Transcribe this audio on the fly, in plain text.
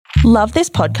Love this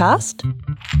podcast?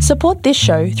 Support this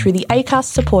show through the Acast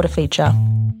supporter feature.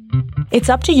 It's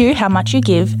up to you how much you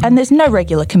give, and there's no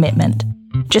regular commitment.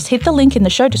 Just hit the link in the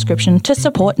show description to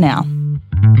support now.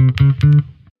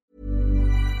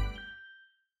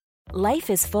 Life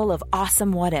is full of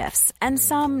awesome what-ifs, and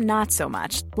some not so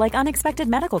much, like unexpected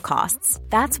medical costs.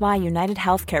 That's why United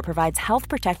Healthcare provides Health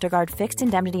Protector Guard fixed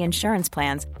indemnity insurance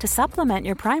plans to supplement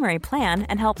your primary plan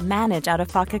and help manage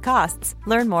out-of-pocket costs.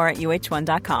 Learn more at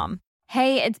uh1.com.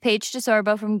 Hey, it's Paige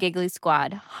DeSorbo from Giggly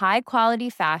Squad. High quality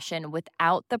fashion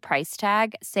without the price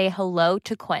tag. Say hello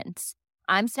to Quince.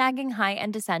 I'm snagging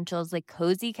high-end essentials like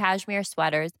cozy cashmere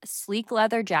sweaters, sleek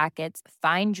leather jackets,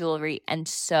 fine jewelry, and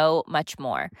so much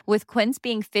more. With Quince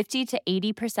being 50 to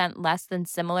 80% less than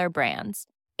similar brands.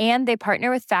 And they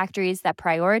partner with factories that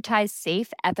prioritize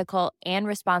safe, ethical, and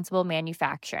responsible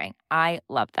manufacturing. I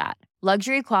love that.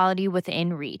 Luxury quality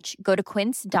within reach. Go to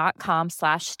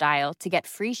quince.com/style to get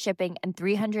free shipping and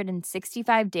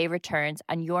 365-day returns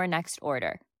on your next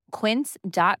order.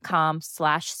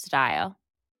 Quince.com/style.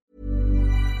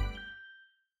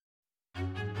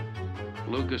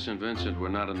 Lucas and Vincent were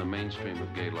not in the mainstream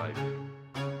of gay life.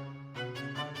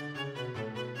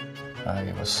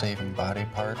 I was saving body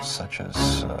parts such as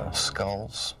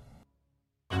skulls.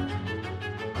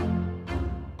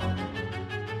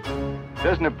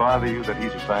 Doesn't it bother you that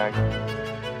he's a fag?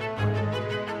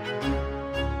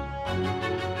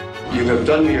 You have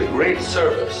done me a great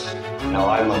service. Now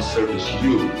I must service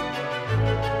you.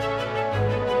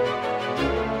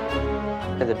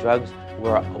 The drugs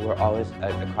were always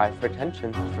a cry for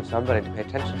attention, for somebody to pay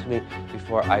attention to me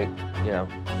before I,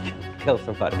 kill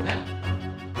somebody.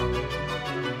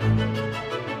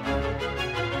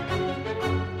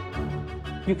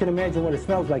 You can imagine what it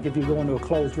smells like if you go into a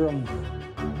closed room.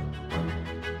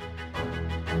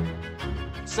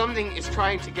 Something is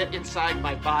trying to get inside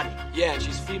my body. Yeah,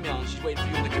 she's female and she's waiting for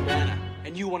you in the cabana.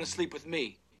 And you want to sleep with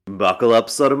me. Buckle up,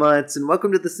 sodomites, and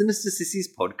welcome to the Sinister Sissies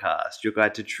podcast, your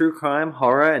guide to true crime,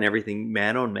 horror, and everything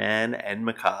man on man and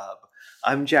macabre.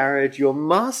 I'm Jared, your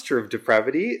master of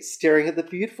depravity, staring at the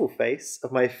beautiful face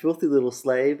of my filthy little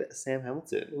slave, Sam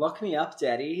Hamilton. Lock me up,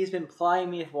 Daddy. He's been plying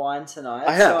me with wine tonight.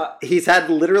 I have. He's had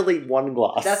literally one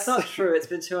glass. That's not true. It's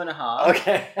been 2.5.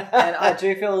 Okay. And I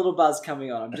do feel a little buzz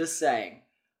coming on. I'm just saying.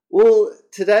 Well,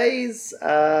 today's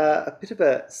a bit of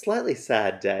a slightly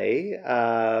sad day.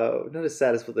 Not as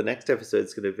sad as what the next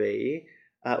episode's going to be.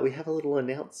 We have a little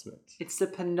announcement. It's the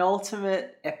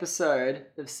penultimate episode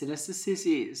of Sinister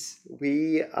Sissies.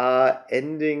 We are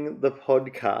ending the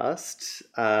podcast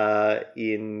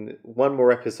in one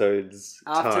more episode's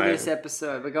time. After this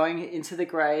episode, we're going into the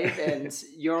grave and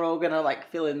you're all going to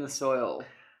fill in the soil.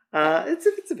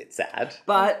 It's a bit sad.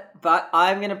 But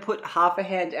I'm going to put half a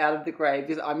hand out of the grave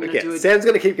because I'm going to do Sam's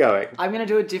going to keep going. I'm going to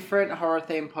do a different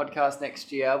horror-themed podcast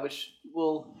next year, which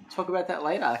we'll talk about that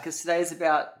later because today's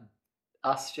about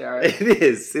us, Jared. It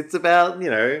is. It's about,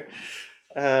 the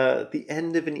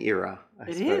end of an era,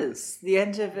 I suppose. It is. The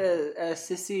end of a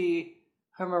sissy,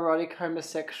 homoerotic,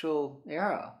 homosexual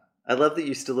era. I love that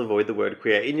you still avoid the word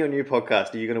queer. In your new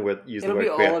podcast, are you going to use the word queer?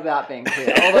 It'll be all about being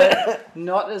queer. Although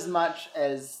not as much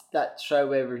as that show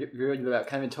we're reviewing about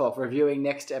Come and Talk, reviewing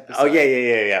next episode. Oh,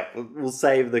 yeah. We'll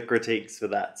save the critiques for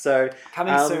that. So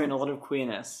coming soon, a lot of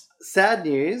queerness. Sad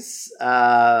news,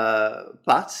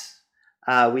 but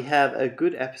we have a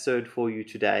good episode for you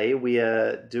today. We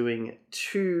are doing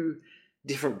 2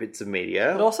 different bits of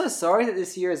media. But also sorry that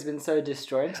this year has been so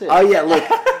disjointed. Oh, yeah, look.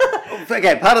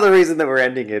 Okay, part of the reason that we're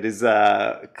ending it is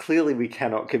clearly we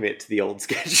cannot commit to the old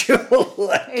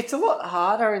schedule. It's a lot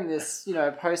harder in this,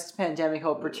 post-pandemic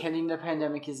or pretending the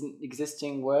pandemic isn't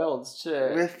existing worlds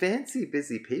to... We're fancy,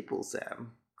 busy people,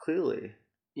 Sam. Clearly.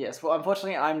 Yes, well,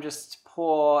 unfortunately, I'm just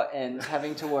poor and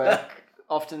having to work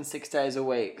often 6 days a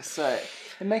week, so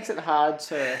it makes it hard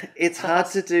to... It's hard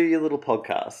to do your little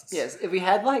podcasts. Yes, if we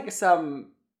had,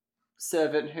 some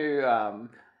servant who...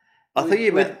 I thought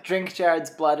you would drink Jared's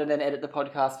blood and then edit the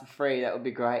podcast for free. That would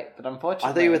be great. But unfortunately...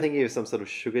 I thought you were thinking of some sort of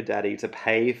sugar daddy to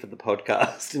pay for the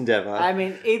podcast endeavour. I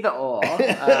mean, either or.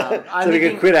 So we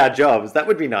could quit our jobs. That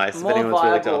would be nice if anyone's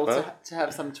willing to offer. To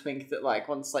have some twink that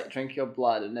wants drink your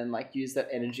blood and then use that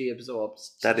energy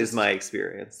absorbs. That is my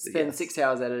experience. Spend 6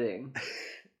 hours editing.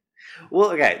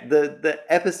 Well, okay. The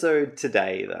episode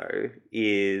today, though,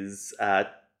 is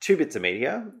 2 bits of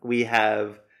media. We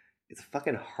have... It's a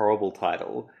fucking horrible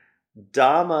title.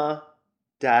 Dahmer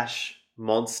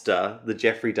Monster, the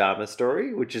Jeffrey Dahmer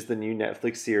story, which is the new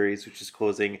Netflix series, which is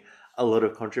causing a lot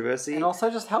of controversy. And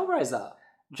also just Hellraiser.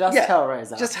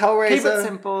 Hellraiser. Just Hellraiser. Keep it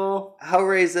simple.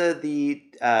 Hellraiser,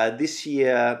 this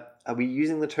year, are we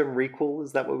using the term requel?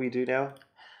 Is that what we do now?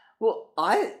 Well,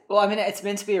 I mean, it's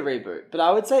meant to be a reboot, but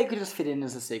I would say it could just fit in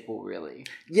as a sequel, really.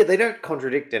 Yeah, they don't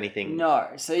contradict anything. No,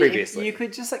 so previously. you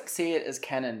could just like see it as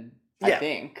canon, I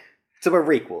think. So a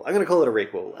requel. I'm going to call it a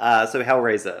requel. So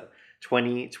Hellraiser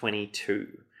 2022.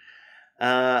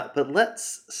 But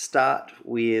let's start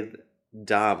with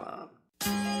Dahmer.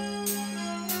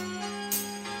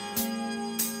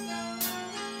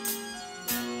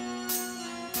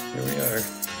 Here we are.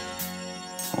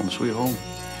 Home sweet home.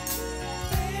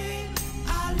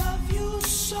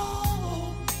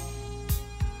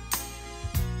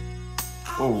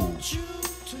 Oh.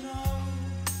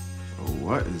 Oh,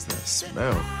 what is that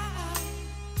smell?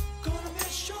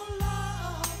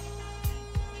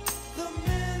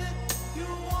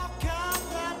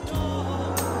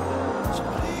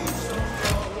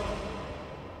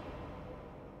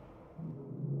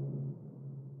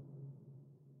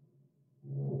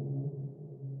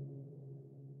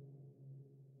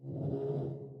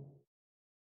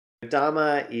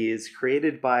 Dahmer is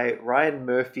created by Ryan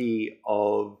Murphy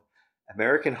of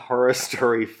American Horror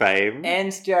Story fame.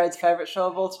 And Jared's favourite show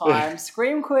of all time,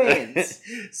 Scream Queens.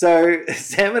 So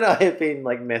Sam and I have been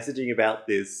like messaging about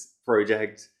this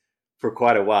project for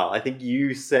quite a while. I think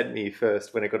you sent me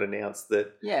first when it got announced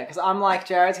that... Yeah, because I'm like,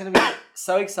 Jared's going to be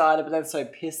so excited, but then so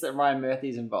pissed that Ryan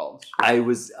Murphy's involved. I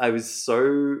was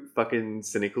so fucking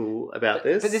cynical about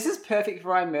this. But this is perfect for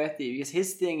Ryan Murphy because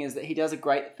his thing is that he does a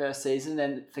great first season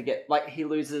and he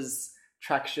loses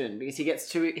traction because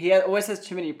he always has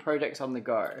too many projects on the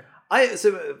go.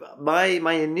 So my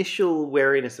initial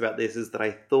wariness about this is that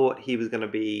I thought he was going to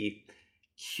be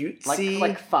cutesy,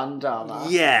 like fun drama.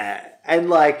 Yeah, and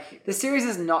like the series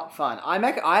is not fun. I'm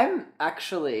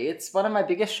actually, it's one of my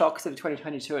biggest shocks of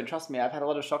 2022, and trust me, I've had a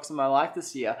lot of shocks in my life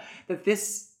this year. That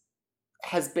this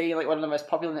has been like one of the most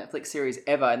popular Netflix series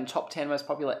ever, and top 10 most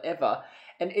popular ever.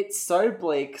 And it's so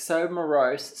bleak, so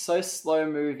morose, so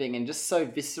slow moving, and just so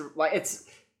visceral. Like it's.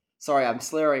 Sorry, I'm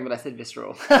slurring, but I said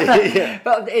visceral. Yeah.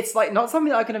 But it's like not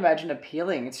something I can imagine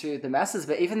appealing to the masses.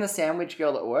 But even the sandwich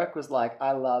girl at work was like,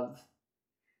 "I love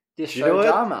this show,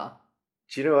 Dahmer."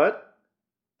 Do you know what?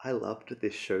 I loved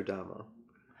this show, Dahmer.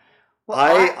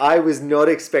 Well, I was not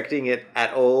expecting it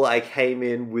at all. I came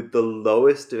in with the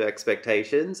lowest of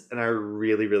expectations, and I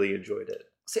really, really enjoyed it.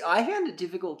 See, I found it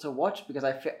difficult to watch because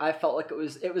I felt like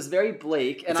it was very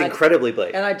bleak. And it's incredibly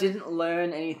bleak. And I didn't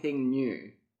learn anything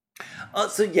new.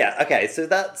 So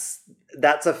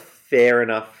that's a fair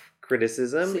enough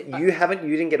criticism. See, you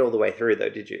didn't get all the way through though,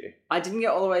 did you? I didn't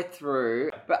get all the way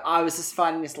through, but I was just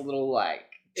finding this a little like...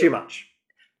 Too much.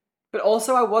 But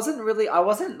also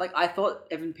I thought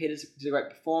Evan Peters did a great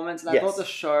performance, and I thought the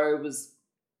show was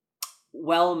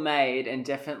well made and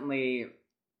definitely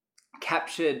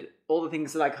captured all the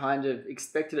things that I kind of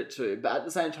expected it to. But at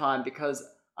the same time, because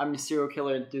I'm a serial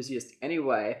killer enthusiast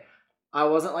anyway, I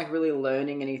wasn't like really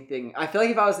learning anything. I feel like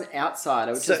if I was an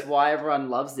outsider, which is why everyone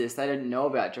loves this, they didn't know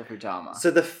about Jeffrey Dahmer.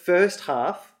 So the first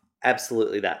half,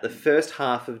 absolutely that. The first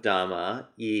half of Dahmer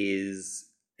is...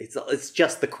 It's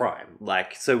just the crime.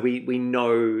 Like, so we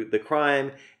know the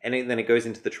crime, and then it goes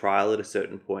into the trial at a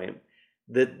certain point.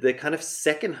 The kind of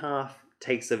second half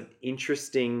takes an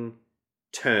interesting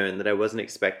turn that I wasn't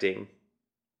expecting.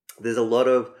 There's a lot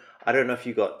of... I don't know if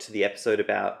you got to the episode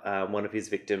about one of his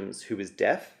victims who was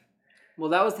deaf.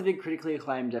 Well, that was the big critically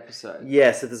acclaimed episode.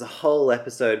 Yeah, so there's a whole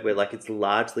episode where like it's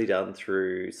largely done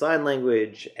through sign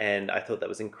language, and I thought that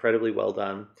was incredibly well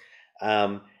done.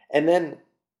 And then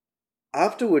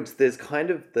afterwards, there's kind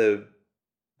of the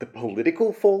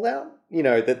political fallout. You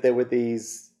know, that there were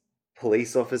these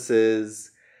police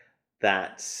officers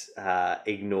that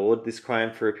ignored this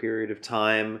crime for a period of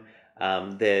time.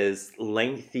 There's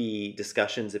lengthy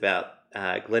discussions about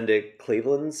Glenda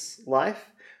Cleveland's life,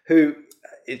 who...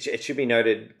 It should be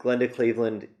noted, Glenda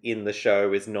Cleveland in the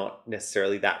show is not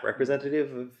necessarily that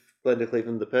representative of Glenda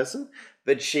Cleveland the person,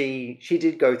 but she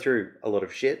did go through a lot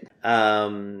of shit,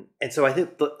 and so I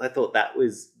thought that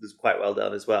was quite well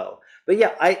done as well. But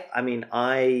yeah, I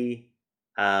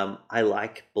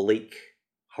like bleak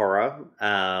horror,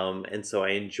 and so I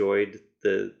enjoyed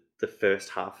the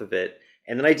first half of it,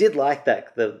 and then I did like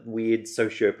the weird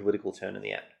socio-political turn in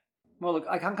the end. Well, look,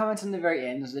 I can't comment on the very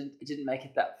end. It didn't make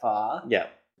it that far. Yeah.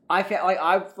 I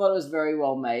thought it was very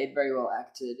well made, very well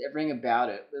acted. Everything about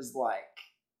it was like...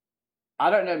 I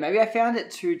don't know, maybe I found it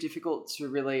too difficult to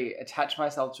really attach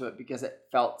myself to it because it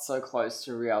felt so close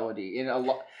to reality in a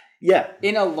lot... Yeah.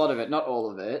 In a lot of it, not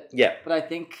all of it. Yeah. But I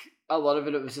think a lot of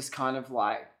it was just kind of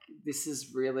like, this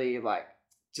is really like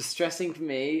distressing for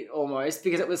me almost,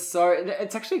 because it was so...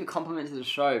 It's actually a compliment to the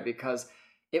show because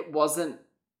it wasn't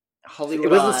Hollywood. It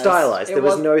wasn't stylized. There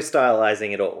was no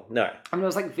stylizing at all. No. I mean, it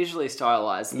was like visually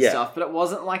stylized and stuff, but it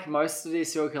wasn't like most of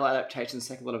these serial killer adaptations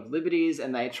take a lot of liberties,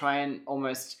 and they try and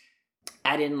almost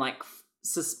add in like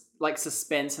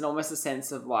suspense and almost a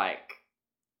sense of like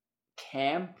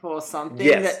camp or something.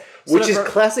 Yes, which is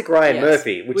classic Ryan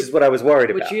Murphy, which is what I was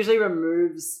worried about. Which usually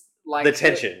removes like the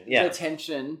tension. The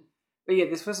tension. But yeah,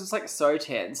 this was just like so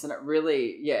tense, and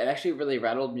it actually really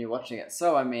rattled me watching it.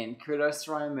 So I mean, kudos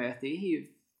to Ryan Murphy.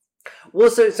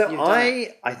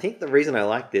 I think the reason I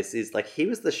like this is like he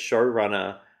was the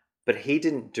showrunner, but he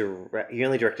didn't direct. He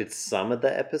only directed some of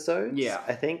the episodes. Yeah,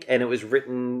 I think, and it was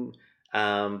written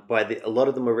by a lot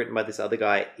of them were written by this other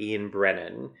guy, Ian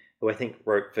Brennan, who I think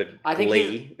wrote for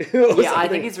Glee. I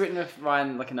think he's written with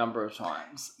Ryan like a number of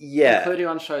times. Yeah, including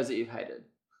on shows that you've hated.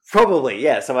 Probably,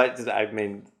 yeah. So I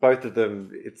mean, both of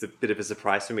them. It's a bit of a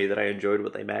surprise for me that I enjoyed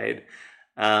what they made.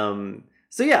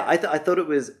 So yeah, I thought it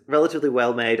was relatively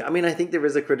well made. I mean, I think there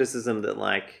is a criticism that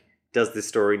like, does this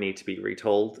story need to be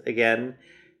retold again?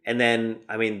 And then,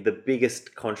 I mean, the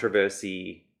biggest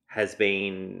controversy has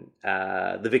been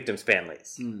the victims'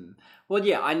 families. Well,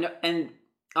 yeah,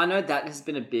 I know that has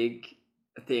been a big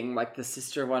thing. Like the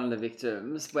sister of one of the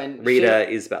victims, when Rita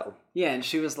Isbell. Yeah, and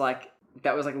she was like,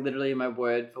 that was like literally my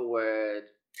word for word.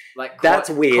 Like that's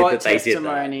weird that they did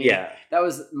that. Yeah, that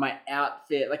was my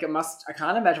outfit. Like I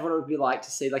can't imagine what it would be like to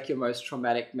see like your most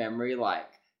traumatic memory like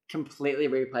completely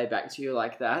replay back to you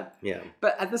like that. Yeah,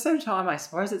 but at the same time, I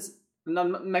suppose it's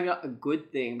maybe not a good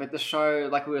thing. But the show,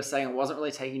 like we were saying, it wasn't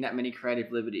really taking that many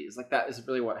creative liberties. Like that is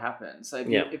really what happened. So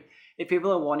if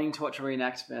people are wanting to watch a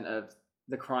reenactment of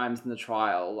the crimes in the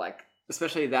trial, like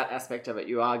especially that aspect of it,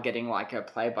 you are getting like a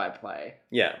play-by-play.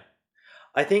 Yeah.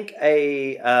 I think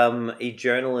a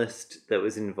journalist that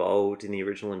was involved in the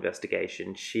original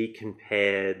investigation, she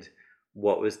compared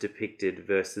what was depicted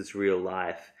versus real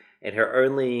life, and her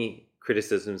only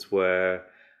criticisms were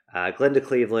Glenda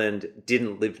Cleveland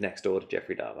didn't live next door to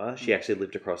Jeffrey Dahmer. She actually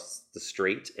lived across the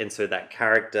street, and so that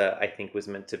character, I think, was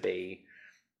meant to be...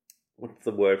 What's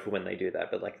the word for when they do that?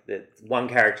 But like the one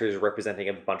character is representing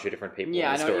a bunch of different people.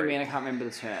 Yeah, in the I know what you mean. I can't remember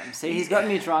the term. See, he's got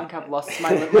me drunk. I've lost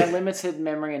my limited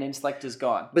memory and intellect is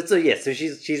gone. But so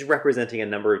she's representing a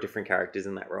number of different characters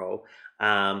in that role.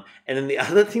 And then the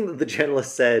other thing that the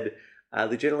journalist said,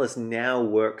 the journalist now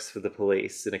works for the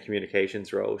police in a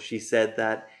communications role. She said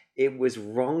that it was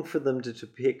wrong for them to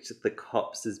depict the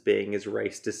cops as being as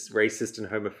racist and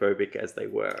homophobic as they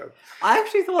were. I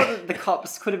actually thought that the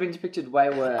cops could have been depicted way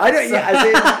worse. I don't. Yeah, as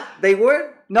in, they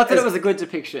weren't. Not that it was a good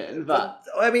depiction, but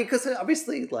I mean, because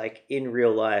obviously, like in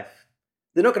real life,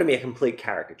 they're not going to be a complete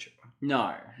caricature.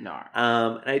 No.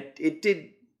 And it did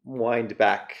wind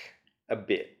back a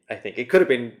bit. I think it could have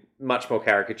been much more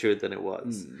caricatured than it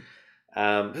was.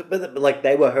 But like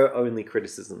they were her only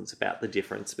criticisms about the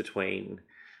difference between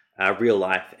real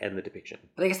life and the depiction.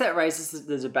 But I guess that raises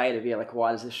the debate of like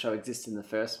why does this show exist in the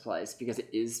first place? Because it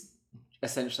is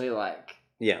essentially like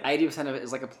 80% of it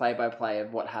is like a play-by-play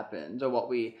of what happened, or what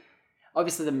we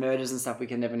obviously the murders and stuff we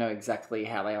can never know exactly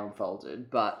how they unfolded.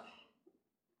 But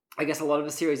I guess a lot of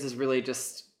the series is really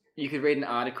just you could read an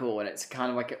article and it's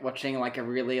kind of like watching like a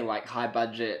really like high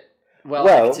budget, well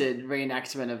acted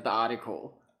reenactment of the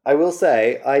article. I will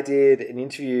say, I did an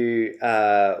interview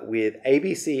with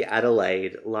ABC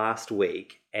Adelaide last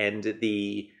week, and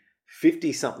the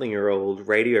 50-something-year-old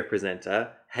radio presenter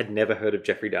had never heard of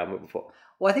Jeffrey Dahmer before.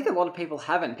 Well, I think a lot of people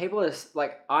haven't. People are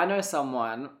like, I know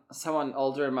someone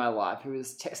older in my life who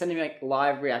was sending me like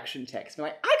live reaction texts, being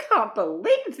like, I can't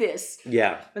believe this.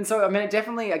 Yeah. And so, I mean, it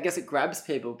definitely, I guess it grabs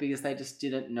people because they just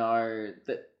didn't know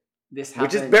that this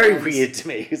happened. Which is very weird to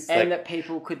me. And that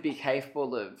people could be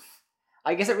capable of...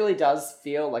 I guess it really does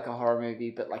feel like a horror movie,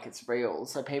 but like it's real.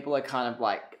 So people are kind of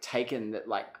like taken that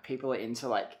like people are into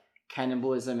like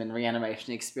cannibalism and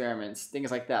reanimation experiments,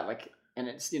 things like that. Like, and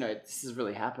it's, this has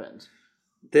really happened.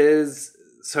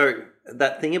 So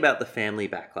that thing about the family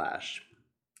backlash,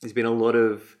 there's been a lot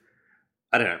of,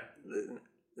 I don't know,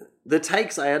 the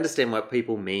takes, I understand what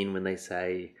people mean when they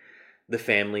say the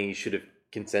family should have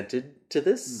consented to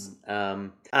this.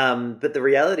 But the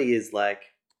reality is like,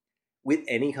 with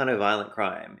any kind of violent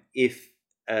crime, if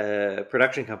a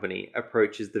production company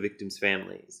approaches the victims'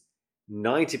 families,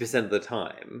 90% of the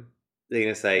time, they're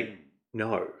going to say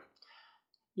no.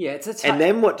 Yeah, it's a tough... And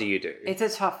then what do you do? It's a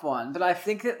tough one. But I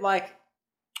think that, like...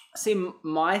 See,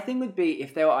 my thing would be,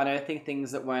 if they were unearthing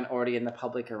things that weren't already in the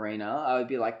public arena, I would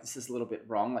be like, this is a little bit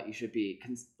wrong. Like, you should be,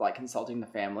 consulting the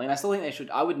family. And I still think they should...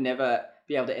 I would never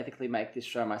be able to ethically make this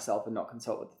show myself and not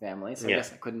consult with the family. So I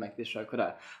guess I couldn't make this show, could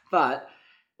I? But...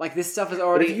 Like, this stuff is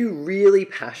already... But if you really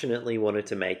passionately wanted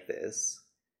to make this,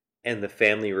 and the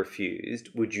family refused,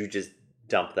 would you just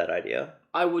dump that idea?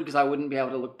 I would, because I wouldn't be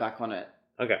able to look back on it.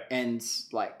 Okay. And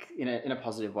like in a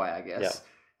positive way, I guess.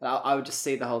 Yeah. I would just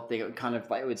see the whole thing. It would kind of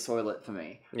like, it would soil it for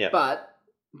me. Yeah. But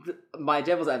my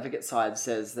devil's advocate side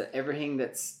says that everything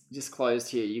that's disclosed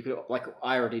here, you could, like,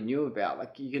 I already knew about.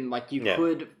 Like, you can, like, you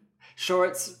could, sure,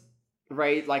 it's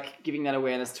like giving that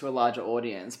awareness to a larger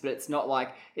audience, but it's not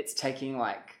like it's taking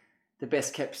like the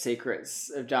best kept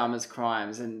secrets of Dahmer's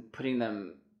crimes and putting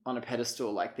them on a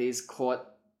pedestal, like these court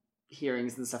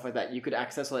hearings and stuff like that. You could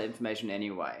access all that information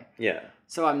anyway. Yeah.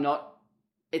 So I'm not.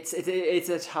 It's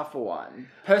a tougher one.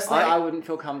 Personally, I wouldn't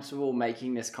feel comfortable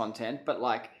making this content, but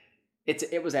like,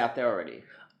 it was out there already.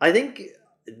 I think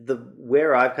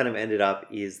where I've kind of ended up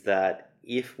is that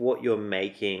if what you're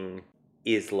making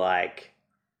is like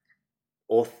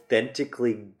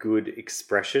authentically good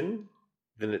expression,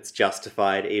 then it's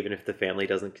justified even if the family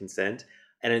doesn't consent.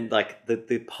 And in like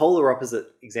the polar opposite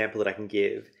example that I can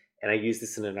give, and I used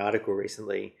this in an article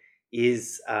recently,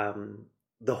 is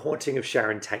The Haunting of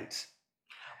Sharon Tate.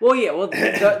 Well, yeah,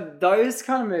 those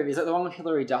kind of movies, like the one with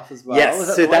Hilary Duff as well.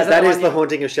 Yes, so that is The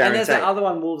Haunting of Sharon Tate. And there's the other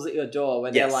one, Wolves at Your Door,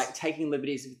 where they're like taking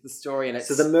liberties with the story. And it's...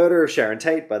 So the murder of Sharon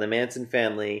Tate by the Manson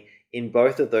family in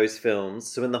both of those films.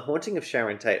 So in The Haunting of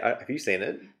Sharon Tate, have you seen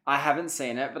it? I haven't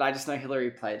seen it, but I just know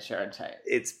Hilary played Sharon Tate.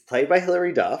 It's played by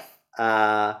Hilary Duff.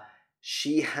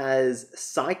 She has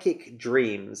psychic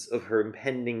dreams of her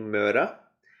impending murder.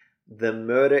 The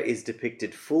murder is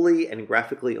depicted fully and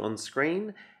graphically on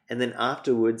screen. And then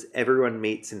afterwards, everyone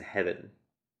meets in heaven.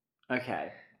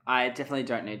 Okay. I definitely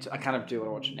don't need to. I kind of do want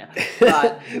to watch it now.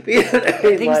 But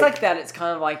things like that, it's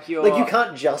kind of like you're... Like, you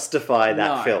can't justify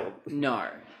that film. No.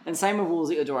 And same with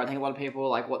Wolves at Your Door. I think a lot of people are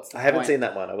like, what's the point? I haven't seen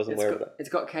that one. I wasn't aware of that. It's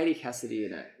got Katie Cassidy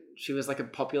in it. She was like a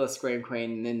popular scream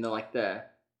queen in the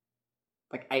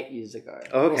 8 years ago.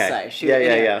 Oh, okay. We'll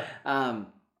say. Yeah.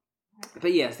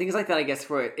 But yeah, things like that, I guess,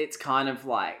 where it's kind of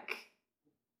like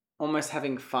almost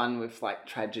having fun with like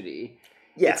tragedy.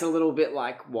 Yeah. It's a little bit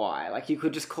like, why? Like, you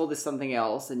could just call this something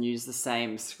else and use the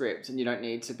same script, and you don't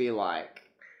need to be like,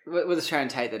 with a Sharon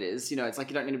Tate, that is, it's like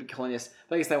you don't need to be calling this,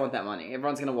 but I guess they want that money.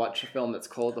 Everyone's going to watch a film that's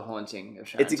called The Haunting of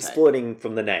Sharon Tate. It's exploiting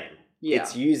from the name. Yeah.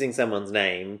 It's using someone's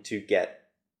name to get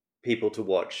people to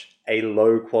watch a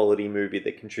low quality movie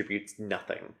that contributes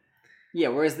nothing. Yeah,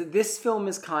 whereas this film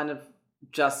is kind of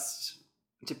just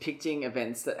depicting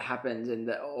events that happened and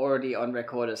that are already on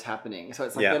record as happening. So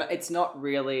it's like, it's not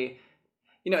really,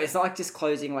 it's not like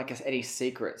disclosing like any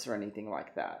secrets or anything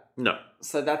like that. No.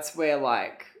 So that's where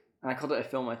like, and I called it a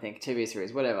film, I think, TV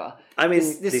series, whatever. I mean,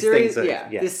 this series,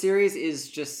 this series is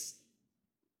just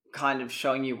kind of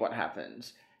showing you what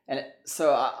happened. And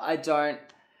so I don't,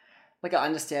 like, I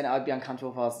understand I'd be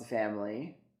uncomfortable if I was the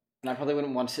family, and I probably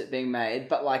wouldn't want it being made,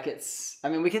 but like it's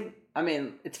funny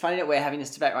that we're having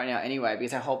this debate right now anyway,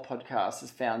 because our whole podcast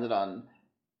is founded on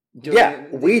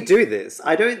we do this.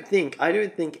 I don't think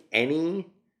any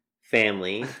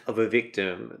family of a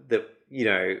victim that,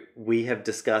 we have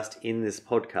discussed in this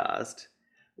podcast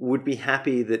would be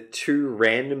happy that two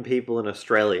random people in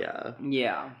Australia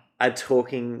are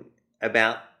talking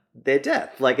about their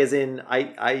death. Like, as in,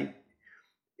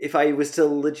 if I was to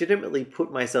legitimately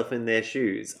put myself in their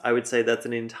shoes, I would say that's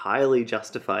an entirely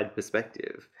justified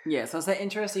perspective. Yeah, so it's an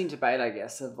interesting debate, I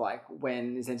guess, of like,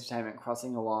 when is entertainment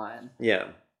crossing a line? Yeah.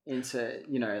 Into,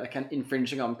 like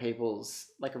infringing on people's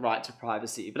like right to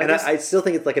privacy. But I still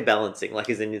think it's like a balancing, like,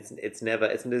 as in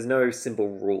there's no simple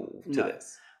rule to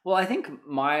this. Well, I think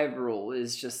my rule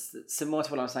is just similar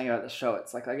to what I'm saying about the show.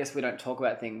 It's like, I guess we don't talk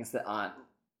about things that aren't,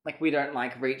 like, we don't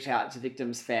like reach out to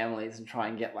victims' families and try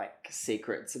and get like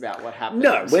secrets about what happened.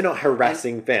 No, we're not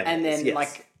harassing families. And then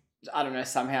like, I don't know,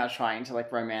 somehow trying to like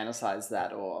romanticize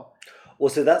that or... Well,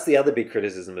 so that's the other big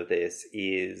criticism of this,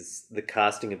 is the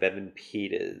casting of Evan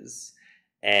Peters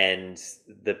and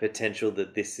the potential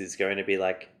that this is going to be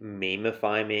like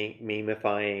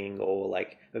memifying or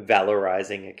like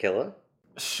valorizing a killer.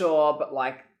 Sure, but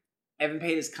like Evan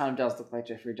Peters kind of does look like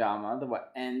Jeffrey Dahmer,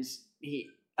 and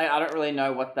I don't really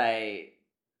know what I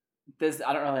don't really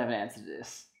have an answer to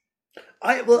this.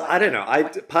 I don't know.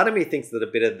 Part of me thinks that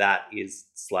a bit of that is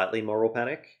slightly moral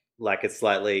panic. Like, it's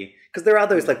slightly, because there are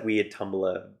those like weird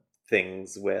Tumblr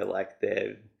things where like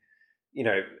they're,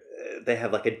 they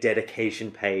have like a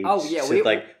dedication page. Oh yeah, to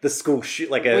like the school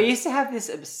shoot. Like we used to have this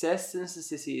obsessed Sinister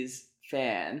Sissies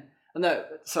fan. No,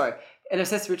 sorry, an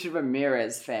obsessed Richard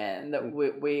Ramirez fan that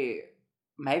we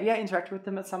maybe I interacted with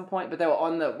them at some point, but they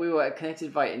were we were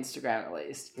connected via Instagram at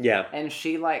least. Yeah, and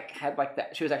she like had like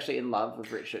that. She was actually in love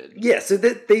with Richard. Yeah, so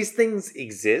these things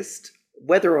exist,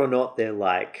 whether or not they're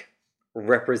like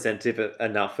representative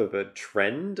enough of a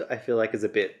trend, I feel like is a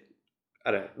bit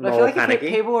But I feel like if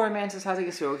people were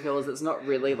romanticizing serial killers, it's not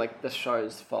really like the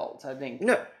show's fault, I think.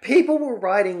 No, people were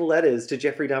writing letters to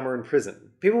Jeffrey Dahmer in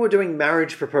prison. People were doing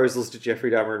marriage proposals to Jeffrey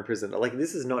Dahmer in prison. Like,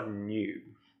 this is not new.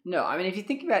 No, I mean, if you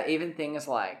think about even things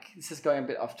like, this is going a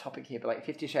bit off topic here, but like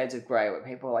 50 Shades of Grey, where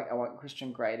people are like, I want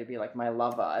Christian Grey to be like my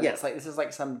lover. And it's like, this is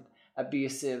like some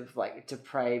abusive, like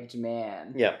depraved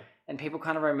man. Yeah. And people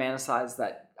kind of romanticize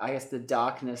that, I guess, the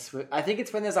darkness. I think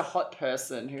it's when there's a hot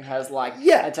person who has like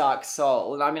a dark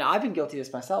soul. And I mean, I've been guilty of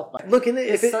this myself. But look,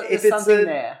 if it's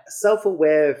a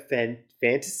self-aware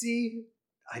fantasy,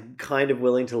 I'm kind of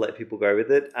willing to let people go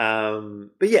with it.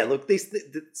 But yeah, look,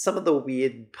 some of the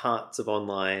weird parts of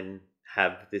online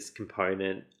have this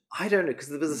component. I don't know, because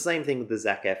there was the same thing with the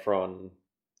Zac Efron,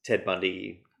 Ted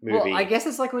Bundy movie. Well, I guess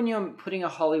it's like when you're putting a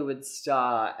Hollywood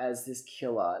star as this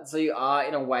killer. So you are,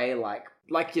 in a way, like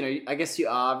you know, I guess you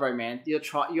are romantic. You're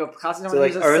casting someone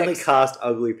who's only cast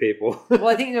ugly people. Well,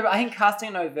 I think casting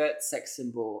an overt sex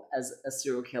symbol as a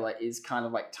serial killer is kind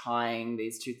of like tying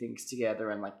these two things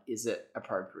together and like, is it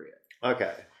appropriate?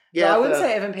 Okay. Yeah, so I wouldn't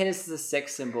say Evan Peters is a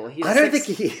sex symbol. I don't think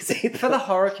he is either. For the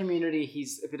horror community,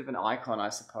 he's a bit of an icon, I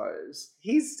suppose.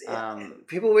 He's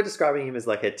people were describing him as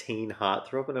like a teen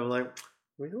heartthrob, and I'm like,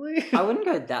 really? I wouldn't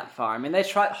go that far. I mean,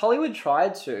 Hollywood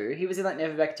tried to. He was in like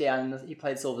Never Back Down, and he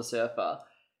played Silver Surfer.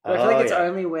 But I feel like it's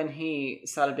only when he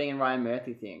started being in Ryan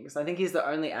Murphy things. I think he's the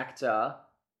only actor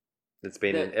that's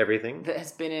been in everything. That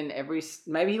has been in every.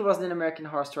 Maybe he wasn't in American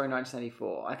Horror Story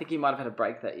 1984. I think he might have had a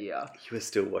break that year. You were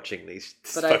still watching this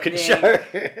fucking show.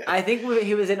 I think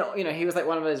he was in. You know, he was like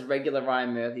one of those regular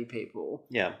Ryan Murphy people.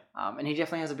 Yeah. And he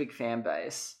definitely has a big fan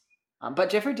base.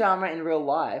 But Jeffrey Dahmer in real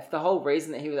life, the whole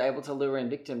reason that he was able to lure in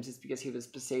victims is because he was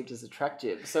perceived as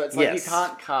attractive. So it's like you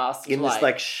can't cast in this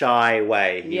like shy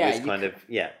way. He was kind of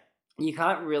You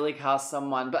can't really cast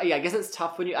someone, but yeah, I guess it's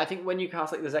tough when you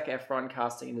cast like the Zac Efron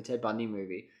casting in the Ted Bundy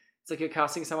movie. It's like you're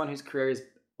casting someone whose career is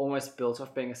almost built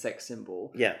off being a sex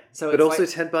symbol. Yeah. So, but also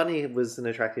Ted Bundy was an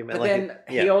attractive man. But then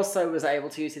he also was able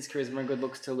to use his charisma and good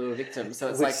looks to lure victims. So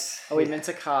it's are we meant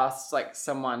to cast like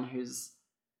someone who's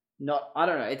not? I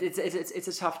don't know. It's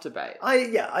a tough debate.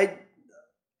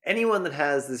 Anyone that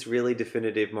has this really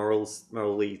definitive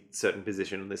morally certain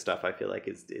position on this stuff, I feel like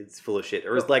is full of shit,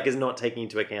 or is not taking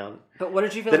into account. But what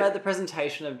did you feel about the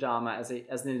presentation of Dahmer as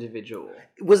an individual?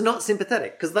 It was not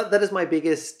sympathetic, because that is my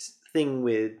biggest thing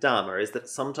with Dahmer, is that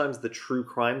sometimes the true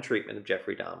crime treatment of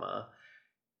Jeffrey Dahmer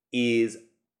is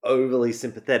overly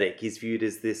sympathetic. He's viewed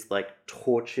as this like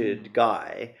tortured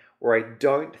guy, where I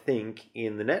don't think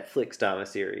in the Netflix Dahmer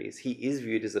series he is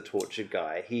viewed as a tortured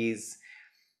guy. He's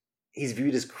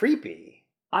viewed as creepy.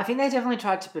 I think they definitely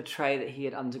tried to portray that he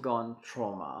had undergone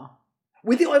trauma.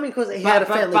 Because he had a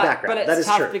family background. But that it's is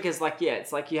tough true. because, like,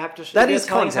 it's like you have to. That is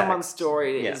telling context. Someone's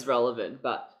story is relevant,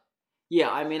 but yeah,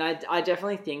 I mean, I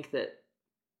definitely think that,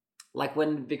 like,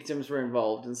 when victims were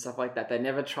involved and stuff like that, they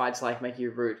never tried to like make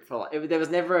you root for. Like, there was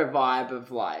never a vibe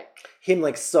of like him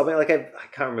like sobbing. Like I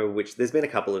can't remember which. There's been a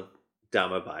couple of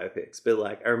Dahmer biopics, but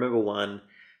like I remember one.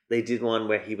 They did one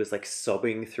where he was like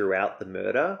sobbing throughout the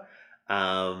murder.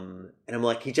 And I'm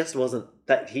like, he just wasn't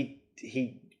that he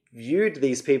viewed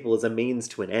these people as a means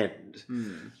to an end.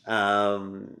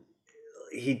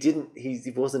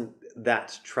 He wasn't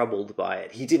that troubled by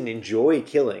it. He didn't enjoy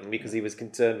killing because he was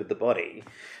concerned with the body.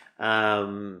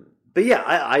 But yeah,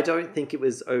 I don't think it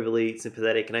was overly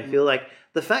sympathetic. And I feel like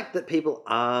the fact that people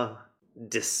are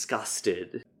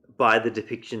disgusted by the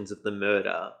depictions of the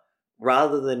murder,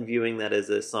 rather than viewing that as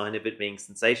a sign of it being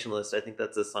sensationalist, I think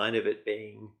that's a sign of it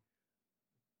being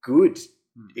good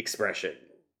expression.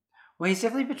 Well, he's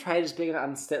definitely portrayed as being an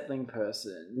unsettling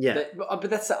person. Yeah, but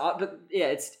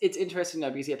it's interesting though,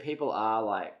 because people are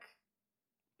like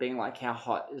being like, how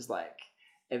hot is like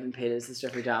Evan Peters as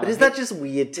Jeffrey Dahmer? But is that just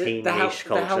weird teen niche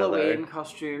culture? The Halloween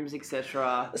costumes,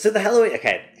 etc. So the Halloween,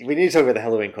 we need to talk about the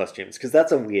Halloween costumes, because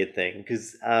that's a weird thing.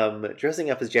 Because dressing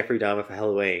up as Jeffrey Dahmer for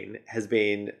Halloween has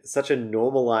been such a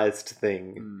normalized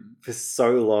thing for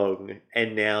so long,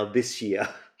 and now this year.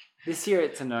 This year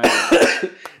it's a no.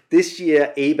 This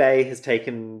year, eBay has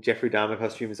taken Jeffrey Dahmer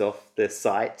costumes off their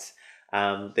site.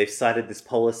 They've cited this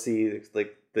policy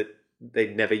like that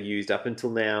they'd never used up until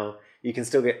now. You can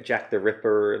still get Jack the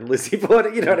Ripper and Lizzie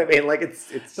Borden. You know what I mean? Like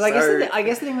it's. So I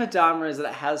guess the thing with Dahmer is that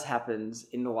it has happened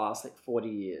in the last like 40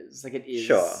 years. Like it is.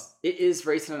 Sure. It is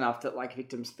recent enough that like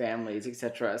victims' families,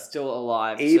 etc., are still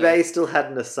alive. eBay still had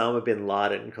an Osama bin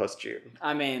Laden costume.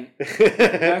 I mean,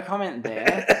 no comment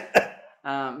there.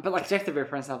 But like Jack the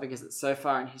Ripper and stuff, because it's so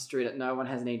far in history that no one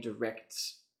has any direct,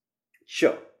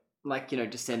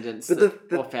 descendants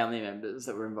or family members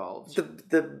that were involved.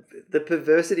 The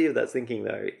perversity of that thinking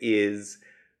though is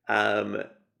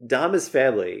Dahmer's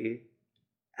family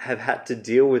have had to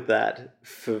deal with that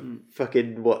for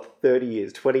fucking, 30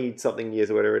 years, 20-something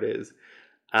years or whatever it is.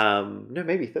 No,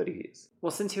 maybe 30 years.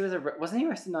 Well, since he was wasn't he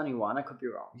arrested in 91? I could be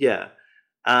wrong. Yeah.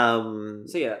 So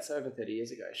yeah, that's over 30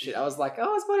 years ago. Shit, I was like, I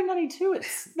was born in 92.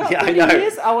 It's not yeah, 30 I know.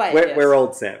 years? Oh, wait, we're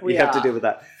old, Sam. We have to are. deal with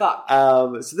that. Fuck.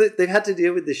 So they've had to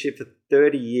deal with this shit for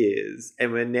 30 years,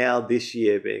 and we're now this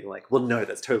year being like, well, no,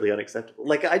 that's totally unacceptable.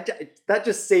 Like, that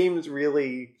just seems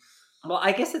really... Well,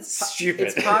 I guess it's stupid.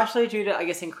 It's partially due to, I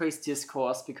guess, increased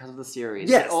discourse because of the series.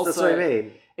 Yes, also, that's what I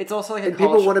mean. It's also like and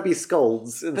people want to be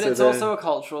scolds. But it's also a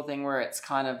cultural thing where it's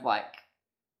kind of like,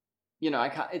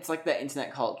 it's like the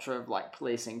internet culture of like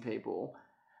policing people.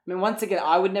 I mean, once again,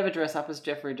 I would never dress up as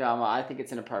Jeffrey Dahmer. I think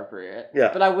it's inappropriate.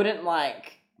 Yeah. But I wouldn't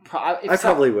like... I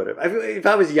probably would have. If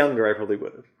I was younger, I probably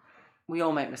would have. We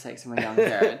all make mistakes when we're young,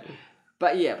 Karen.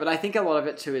 But yeah, but I think a lot of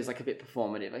it too is like a bit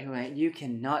performative. Like, you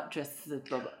cannot dress as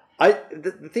blah, blah.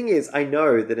 The thing is, I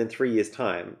know that in 3 years'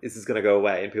 time, this is going to go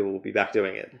away and people will be back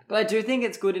doing it. But I do think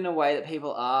it's good in a way that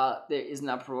there is an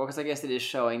uproar, because I guess it is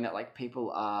showing that like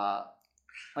people are...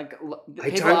 Like, I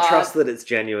don't trust that it's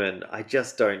genuine. I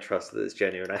just don't trust that it's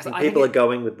genuine. I think people are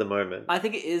going with the moment. I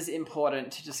think it is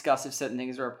important to discuss if certain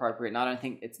things are appropriate, and I don't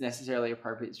think it's necessarily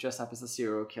appropriate to dress up as a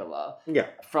serial killer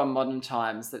from modern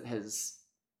times that has,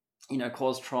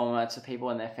 caused trauma to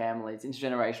people and their families,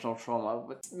 intergenerational trauma.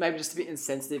 But maybe just a bit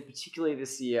insensitive, particularly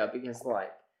this year, because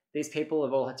like these people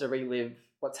have all had to relive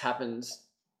what's happened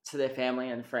to their family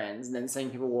and friends, and then seeing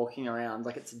people walking around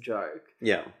like it's a joke.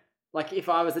 Yeah. Like, if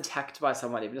I was attacked by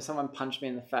someone, even if someone punched me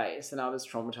in the face and I was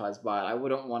traumatized by it, I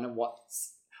wouldn't want to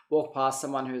walk past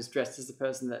someone who's dressed as the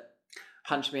person that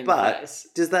punched me in the face.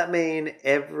 Does that mean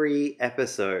every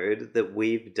episode that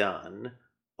we've done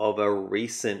of a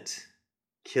recent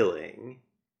killing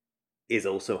is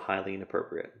also highly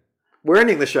inappropriate? We're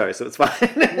ending the show, so it's fine.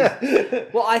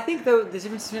 Well, I think the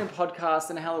difference between a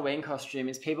podcast and a Halloween costume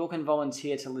is people can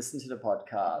volunteer to listen to the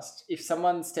podcast. If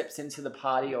someone steps into the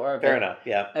party or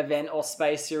event or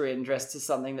space you're in dressed as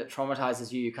something that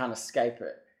traumatizes you, you can't escape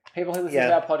it. People who listen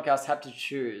to our podcast have to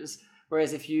choose.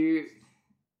 Whereas if you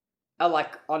are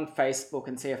like on Facebook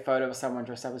and see a photo of someone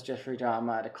dressed up as Jeffrey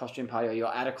Dahmer at a costume party, or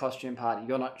you're at a costume party,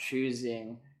 you're not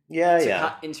choosing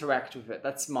to interact with it.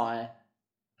 That's my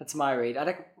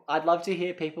read. I'd love to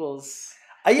hear people's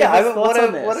thoughts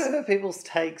on this. What are people's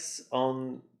takes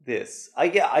on this?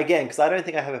 Again, because I don't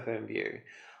think I have a firm view.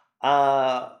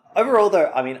 Overall,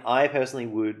 though, I mean, I personally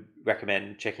would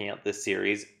recommend checking out this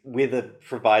series with a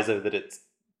proviso that it's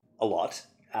a lot.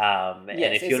 And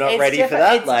if you're not ready for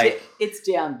that, it's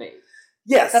downbeat.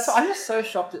 Yes, that's why I'm just so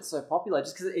shocked it's so popular.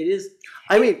 Just because it is.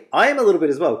 I mean, I am a little bit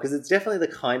as well, because it's definitely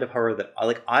the kind of horror that I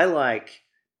like. I like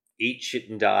eat shit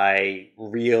and die,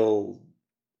 real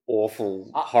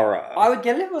awful horror. I would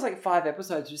get it if it was like 5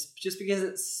 episodes, just because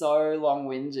it's so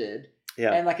long-winded.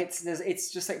 Yeah, and like it's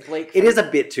just like bleak. It is a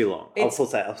bit too long. It's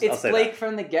bleak that.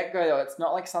 From the get-go, though. It's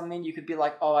not like something you could be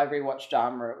like, oh, I rewatched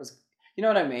Dahmer. It was, you know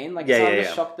what I mean? Like, I'm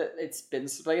just shocked that it's been.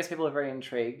 But I guess people are very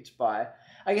intrigued by.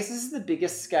 I guess this is the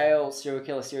biggest scale serial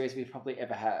killer series we've probably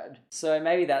ever had. So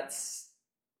maybe that's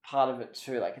part of it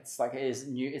too. Like, it's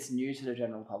new. It's new to the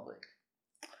general public.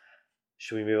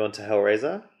 Should we move on to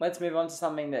Hellraiser? Let's move on to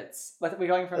something we're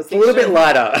going from. It's a little bit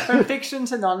lighter. From fiction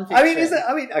to non-fiction.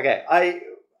 I mean, okay. I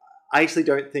actually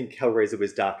don't think Hellraiser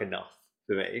was dark enough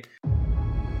for me.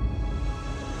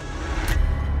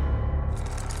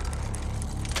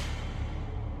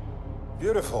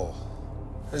 Beautiful,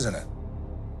 isn't it?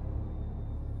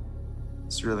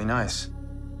 It's really nice.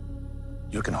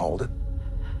 You can hold it.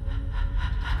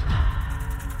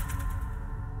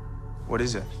 What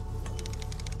is it?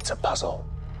 It's a puzzle.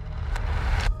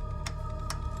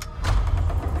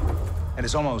 And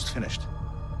it's almost finished.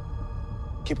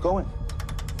 Keep going.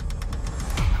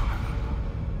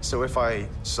 So if I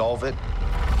solve it,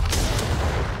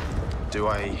 do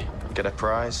I get a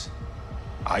prize?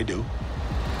 I do.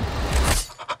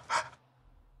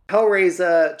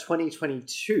 Hellraiser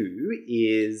 2022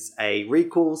 is a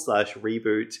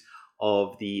recall/reboot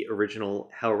of the original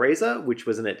Hellraiser, which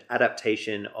was an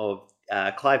adaptation of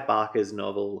Clive Barker's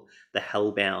novel, The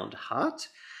Hellbound Heart.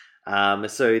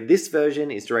 So this version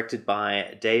is directed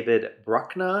by David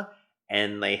Bruckner,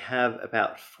 and they have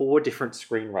about 4 different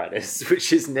screenwriters,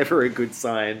 which is never a good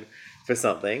sign for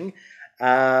something.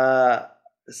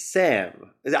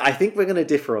 Sam, I think we're going to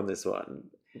differ on this one.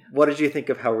 What did you think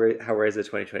of Hellraiser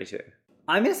 2022?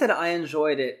 I'm going to say that I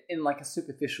enjoyed it in like a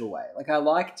superficial way. Like, I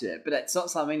liked it, but it's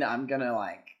not something that I'm going to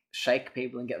like shake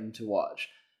people and get them to watch.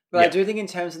 But I do think in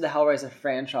terms of the Hellraiser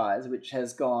franchise, which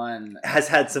has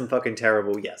had some fucking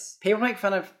terrible, yes. People make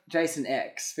fun of Jason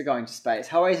X for going to space.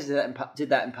 Hellraiser did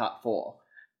that in part 4.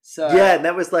 So yeah, and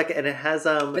that was like, and it has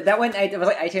But that went. It was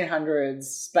like 1800s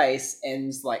space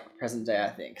ends like present day, I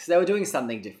think. So they were doing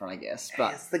something different, I guess.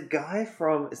 But it's the guy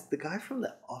from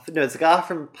the office. No, it's the guy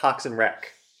from Parks and Rec.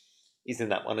 He's in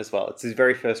that one as well. It's his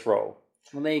very first role.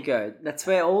 Well, there you go. That's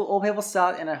where all people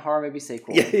start in a horror movie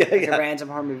sequel. A random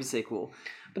horror movie sequel.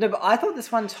 But no, but I thought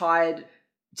this one tied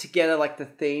together like the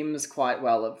themes quite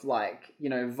well of like, you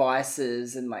know,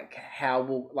 vices and like how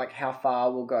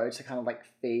far we'll go to kind of like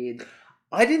feed.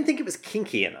 I didn't think it was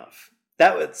kinky enough.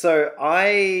 This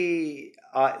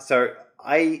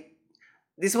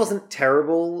wasn't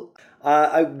terrible.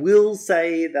 I will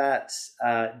say that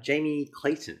Jamie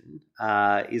Clayton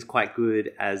is quite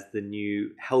good as the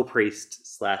new Hell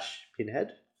Priest /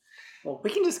 Pinhead. Well,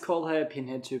 we can just call her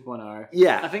Pinhead 2.0.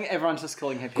 Yeah. I think everyone's just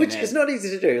calling her Pinhead. Which is not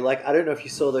easy to do. Like, I don't know if you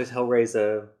saw those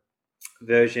Hellraiser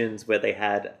versions where they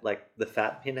had, like, the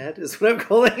fat Pinhead is what I'm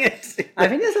calling it. I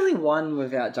think there's only one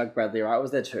without Doug Bradley, right? Or was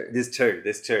there two? There's two.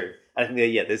 I think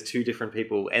there's two different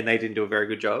people, and they didn't do a very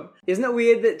good job. Isn't it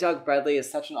weird that Doug Bradley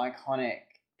is such an iconic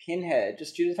Pinhead,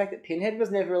 just due to the fact that Pinhead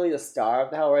was never really the star of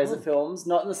the Hellraiser films,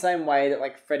 not in the same way that,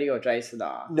 like, Freddy or Jason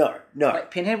are. No. Like,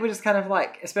 Pinhead was just kind of,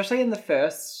 like, especially in the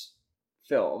first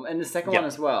film, and the second one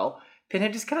as well,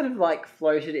 Pinhead just kind of, like,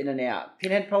 floated in and out.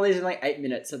 Pinhead probably is in, like, 8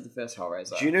 minutes of the first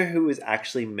Hellraiser. Do you know who was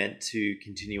actually meant to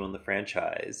continue on the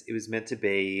franchise? It was meant to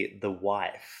be the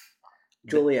wife.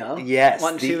 Julia. Yes,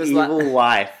 the evil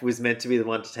wife was meant to be the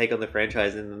one to take on the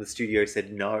franchise, and then the studio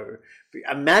said no.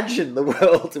 Imagine the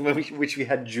world in which we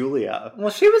had Julia.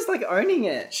 Well, she was, like, owning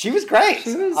it. She was great.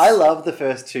 I love the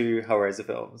first two Hellraiser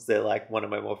films. They're, like, one of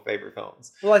my more favourite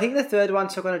films. Well, I think the third one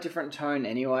took on a different tone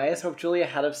anyway, so if Julia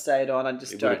had have stayed on,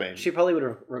 she probably would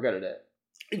have regretted it.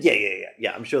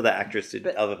 Yeah. I'm sure that actress did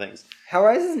other things.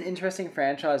 Hellraiser is an interesting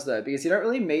franchise, though, because you don't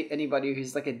really meet anybody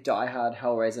who's like a diehard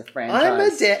Hellraiser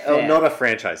franchise fan. Not a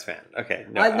franchise fan. Okay,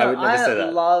 no, I would never say that.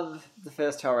 I love the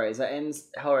first Hellraiser and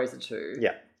Hellraiser 2.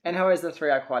 Yeah. And Hellraiser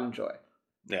 3 I quite enjoy.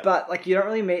 Yeah. But, like, you don't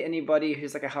really meet anybody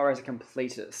who's like a Hellraiser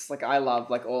completist. Like, I love,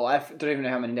 like, I don't even know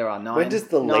how many there are. 9 When does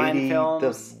the lady,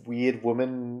 films? the weird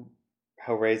woman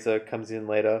Hellraiser comes in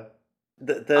later?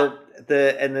 And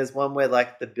there's one where,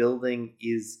 like, the building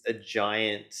is a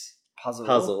giant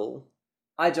puzzle.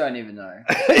 I don't even know.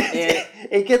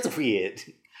 It gets weird.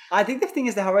 I think the thing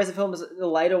is the Hellraiser films, the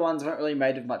later ones weren't really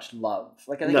made with much love.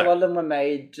 Like, I think a lot of them were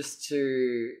made just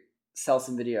to sell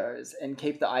some videos and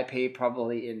keep the IP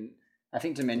probably in, I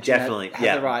think Dimension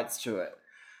had the rights to it.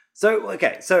 So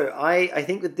I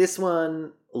think with this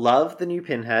one, love the new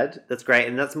Pinhead. That's great,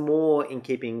 and that's more in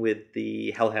keeping with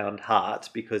the Hellhound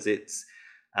Heart, because it's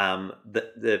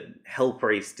the Hell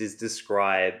Priest is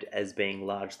described as being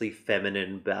largely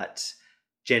feminine but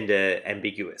gender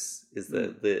ambiguous is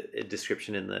the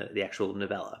description in the actual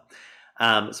novella.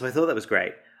 So I thought that was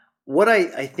great. What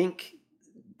I think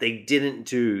they didn't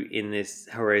do in this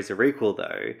Hellraiser requel,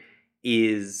 though,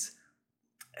 is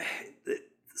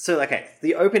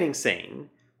the opening scene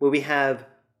where we have,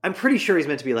 I'm pretty sure he's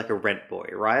meant to be like a rent boy,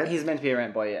 right? He's meant to be a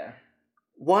rent boy, yeah.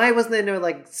 Why wasn't there no,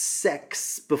 like,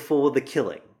 sex before the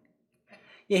killing?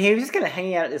 Yeah, he was just kind of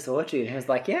hanging out at this orchard, and he was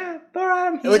like, yeah, but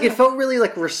I'm here. Like, it felt really,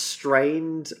 like,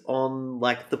 restrained on,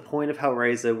 like, the point of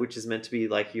Hellraiser, which is meant to be,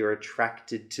 like, you're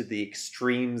attracted to the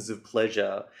extremes of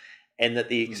pleasure, and that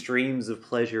the extremes of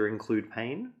pleasure include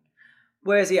pain.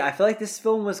 Whereas, I feel like this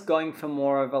film was going for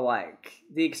more of a, like,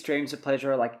 the extremes of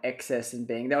pleasure are, like, excess and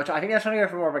being. I think they're trying to go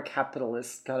for more of a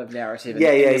capitalist kind of narrative in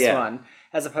this one,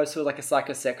 as opposed to, like, a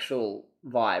psychosexual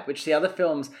vibe, which the other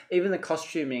films, even the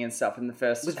costuming and stuff in the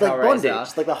first was like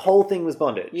bondage. Like, the whole thing was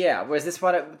bondage. Yeah, whereas this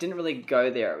one, it didn't really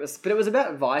go there. But it was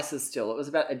about vices still. It was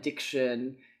about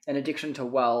addiction and addiction to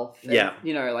wealth. And,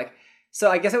 you know, like,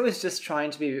 so I guess it was just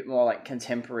trying to be a bit more, like,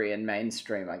 contemporary and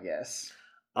mainstream, I guess.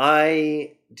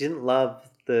 I didn't love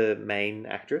the main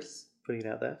actress, putting it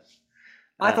out there.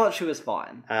 I thought she was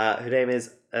fine. Her name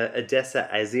is Odessa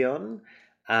Azion.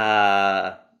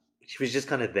 She was just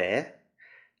kind of there.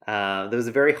 There was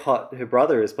her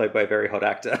brother is played by a very hot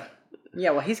actor.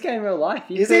 Yeah, well, he's getting real life.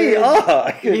 Is he? Oh,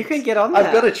 you could get on that.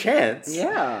 I've got a chance.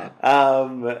 Yeah.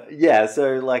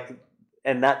 So, like,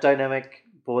 and that dynamic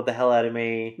bored the hell out of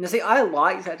me. Now, see, I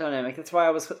liked that dynamic. That's why I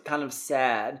was kind of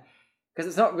sad. Because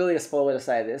it's not really a spoiler to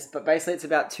say this, but basically it's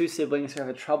about two siblings who have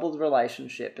a troubled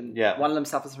relationship, and one of them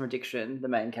suffers from addiction, the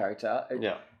main character,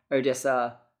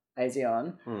 Odessa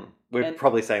Azion. We're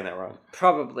probably saying that wrong.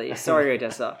 Probably. Sorry,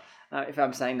 Odessa, if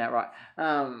I'm saying that right.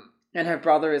 And her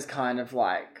brother is kind of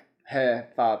like her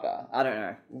father. I don't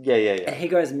know. Yeah. And he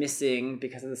goes missing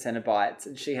because of the Cenobites,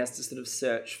 and she has to sort of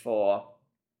search for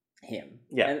him.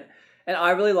 Yeah. And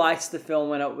I really liked the film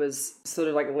when it was sort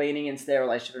of like leaning into their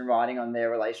relationship and writing on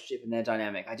their relationship and their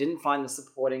dynamic. I didn't find the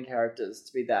supporting characters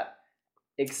to be that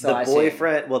exciting.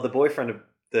 The boyfriend of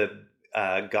the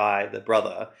guy, the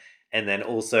brother, and then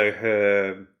also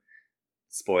her,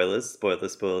 spoilers,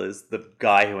 the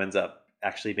guy who ends up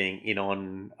actually being in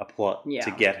on a plot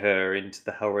to get her into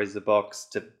the Hellraiser box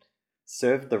to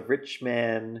serve the rich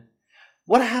man.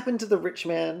 What happened to the rich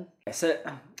man? So,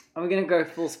 are we going to go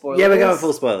full spoilers? Yeah, we're going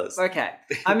full spoilers. Okay.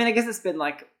 I mean, I guess it's been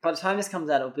like, by the time this comes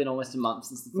out, it'll be almost a month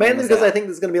since the film Mainly because out. I think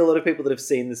there's going to be a lot of people that have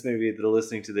seen this movie that are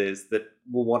listening to this that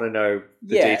will want to know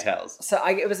the details. So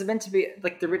it was meant to be,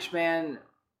 like, the rich man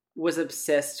was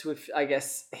obsessed with, I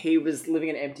guess, he was living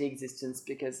an empty existence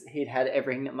because he'd had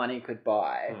everything that money could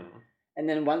buy. Mm. And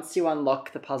then once you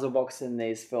unlock the puzzle box in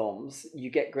these films, you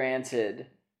get granted,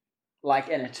 like,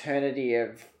 an eternity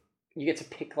of... You get to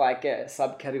pick, like, a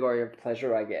subcategory of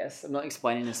pleasure, I guess. I'm not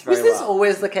explaining this very well. Was this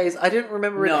always the case? I don't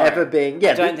remember it ever being... Yeah,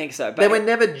 I don't think so. But they were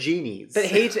never genies. But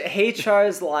he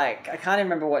chose, like... I can't even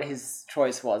remember what his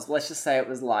choice was. Let's just say it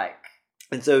was, like...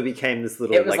 And so it became this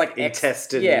little, like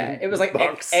intestine it was, like,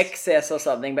 box. excess or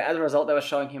something. But as a result, they were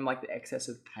showing him, like, the excess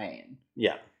of pain.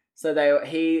 Yeah. So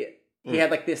he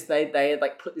had, like, this... They had,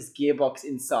 like, put this gearbox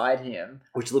inside him.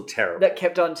 Which looked terrible. That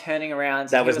kept on turning around.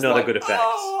 That was not a good effect.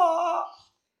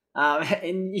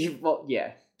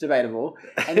 Debatable.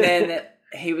 And then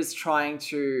he was trying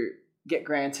to get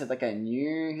granted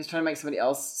he was trying to make somebody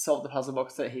else solve the puzzle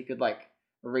box so that he could like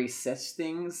reset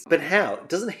things. But how?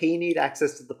 Doesn't he need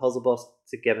access to the puzzle box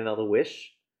to get another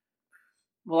wish?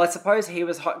 Well, I suppose he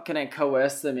was going to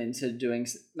coerce them into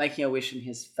making a wish in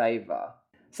his favor.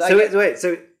 So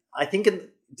I think,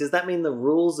 does that mean the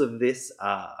rules of this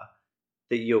are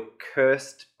that you're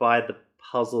cursed by the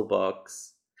puzzle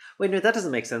box? Wait, no, that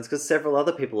doesn't make sense because several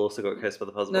other people also got cursed by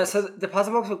the puzzle box. No, so the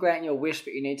puzzle box will grant you a wish,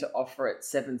 but you need to offer it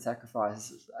 7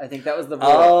 sacrifices. I think that was the rule.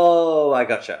 Oh, I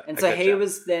gotcha. And so he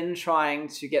was then trying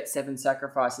to get 7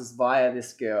 sacrifices via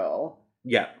this girl.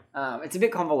 Yeah. It's a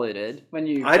bit convoluted when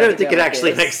you... I don't think it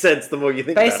actually makes sense the more you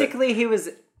think about it. Basically, he was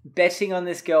betting on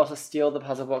this girl to steal the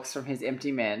puzzle box from his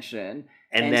empty mansion.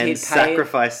 And then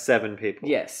sacrifice 7 people.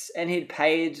 Yes, and he'd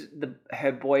paid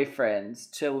her boyfriend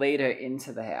to lead her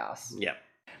into the house. Yeah.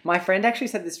 My friend actually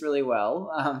said this really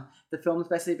well. The film's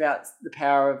basically about the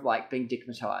power of like being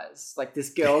digmatized. Like this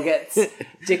girl gets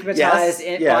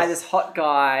digmatized by this hot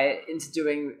guy into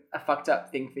doing a fucked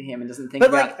up thing for him and doesn't think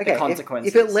about the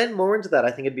consequences. If it lent more into that, I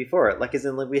think it'd be for it. Like, as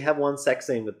in, like, we have one sex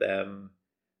scene with them.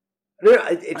 He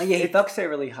fucks her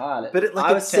really hard. But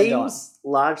it seems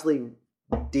largely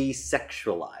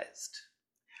desexualized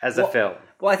as a film.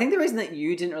 Well, I think the reason that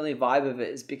you didn't really vibe with it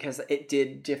is because it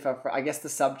did differ from, I guess, the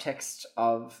subtext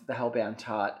of the Hellbound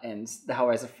Tart and the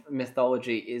Hellraiser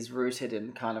mythology is rooted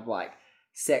in kind of like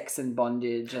sex and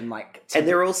bondage and like and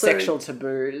they're also sexual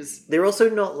taboos. They're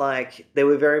also not like, they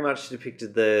were very much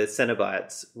depicted, the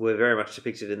Cenobites were very much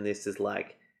depicted in this as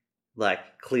like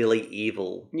clearly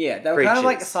evil. Yeah, they were creatures. Kind of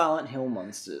like the Silent Hill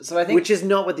monsters. So I think, which is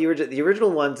not what the original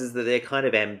ones is, that they're kind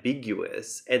of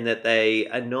ambiguous and that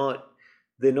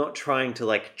they're not trying to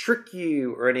like trick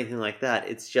you or anything like that.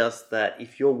 It's just that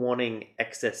if you're wanting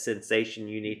excess sensation,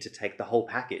 you need to take the whole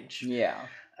package. Yeah.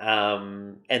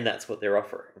 And that's what they're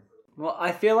offering. Well,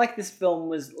 I feel like this film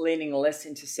was leaning less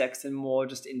into sex and more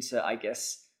just into, I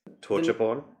guess... Torture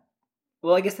porn?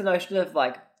 Well, I guess the notion of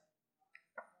like,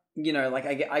 you know, like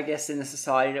I guess in the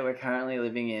society that we're currently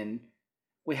living in,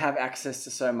 we have access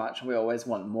to so much and we always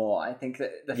want more. I think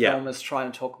that the film was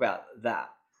trying to talk about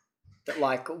that. That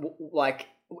like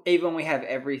even when we have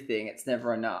everything, it's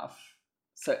never enough.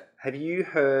 So have you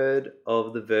heard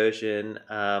of the version,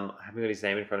 I haven't got his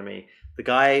name in front of me,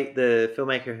 the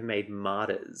filmmaker who made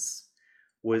Martyrs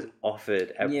was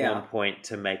offered at one point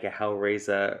to make a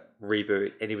Hellraiser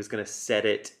reboot, and he was going to set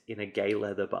it in a gay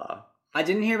leather bar. I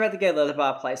didn't hear about the gay leather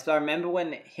bar place, but I remember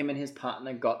when him and his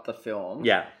partner got the film.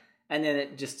 Yeah. And then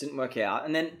it just didn't work out.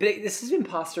 And then, but this has been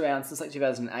passed around since like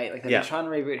 2008. Like they've been trying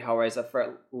to reboot Hellraiser for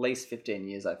at least 15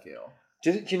 years, I feel.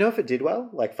 Do you know if it did well,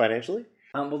 like financially?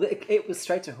 Well, it was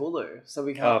straight to Hulu, so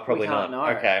we can't. Probably we can't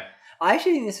not. know. Okay. I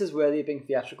actually think this was worthy of being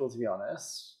theatrical, to be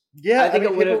honest. Yeah, I think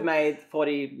it would have made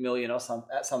 40 million or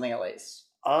something at least.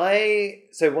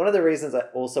 So one of the reasons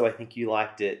I think you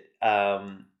liked it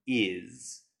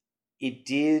is it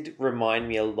did remind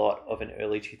me a lot of an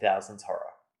early 2000s horror.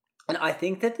 And I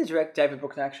think that the director, David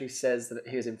Bruckner, actually says that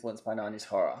he was influenced by 90s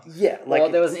horror. Yeah. Or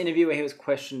there was an interview where he was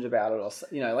questioned about it, or,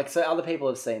 so other people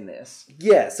have seen this.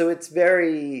 Yeah, so it's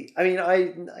very... I mean,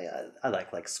 I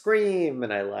like Scream,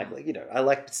 and I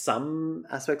like some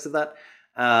aspects of that.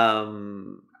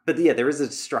 But yeah, there is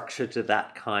a structure to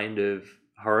that kind of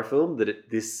horror film that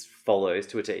this follows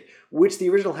to a T, which the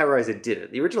original Hellraiser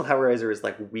didn't. The original Hellraiser is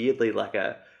weirdly like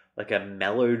a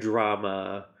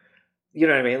melodrama. You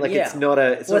know what I mean? It's not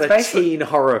a teen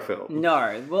horror film.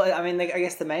 No. Well, I mean, I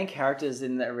guess the main characters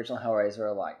in the original Hellraiser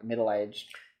are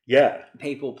middle-aged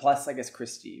people, plus I guess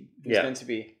Christy, who's meant to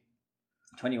be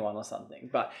 21 or something.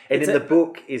 But in the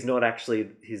book is not actually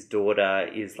his daughter,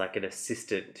 is an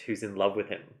assistant who's in love with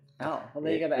him. Oh, well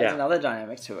there you go. That adds another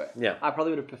dynamic to it. Yeah. I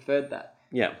probably would have preferred that.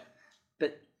 Yeah.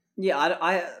 But yeah,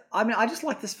 I mean, I just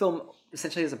like this film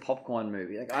essentially as a popcorn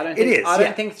movie. I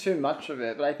don't think too much of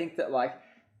it, but I think that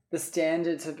the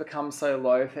standards have become so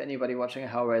low for anybody watching a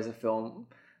Hellraiser film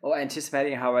or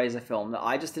anticipating a Hellraiser film that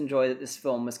I just enjoy that this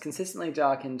film was consistently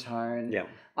dark in tone. Yeah.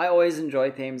 I always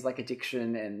enjoy themes like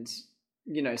addiction and,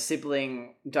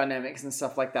 sibling dynamics and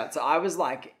stuff like that. So I was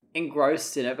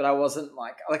engrossed in it, but I wasn't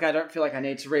I don't feel like I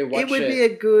need to rewatch it. It would be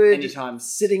a good anytime.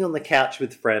 Sitting on the couch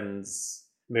with friends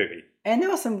movie. And there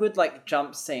were some good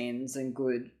jump scenes and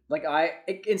good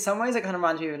in some ways it kind of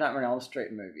reminds me of a Nightmare on Elm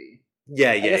Street movie.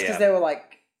 Yeah, I guess because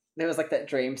there was that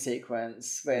dream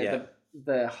sequence where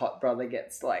the hot brother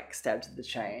gets stabbed to the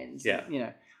chains.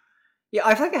 Yeah. Yeah,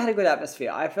 I feel like it had a good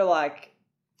atmosphere. I feel like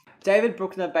David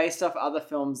Bruckner, based off other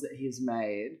films that he's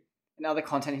made and other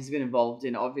content he's been involved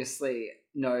in, obviously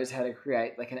knows how to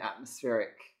create an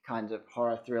atmospheric kind of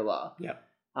horror thriller. Yeah.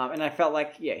 And I felt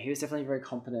he was definitely very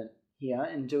competent here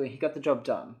in he got the job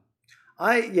done.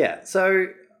 So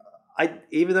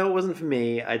even though it wasn't for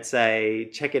me, I'd say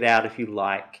check it out if you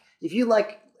like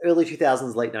early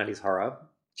 2000s, late 90s horror,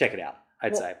 check it out,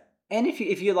 I'd say. And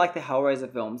if you like the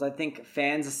Hellraiser films, I think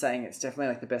fans are saying it's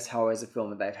definitely the best Hellraiser film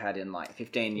that they've had in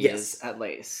 15 years at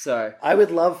least. So I would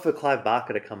love for Clive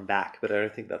Barker to come back, but I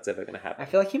don't think that's ever going to happen. I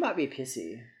feel like he might be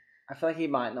pissy. I feel like he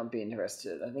might not be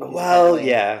interested. I think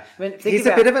he's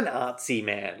a bit of an artsy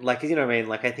man. You know what I mean?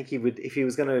 I think he would, if he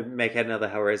was going to make another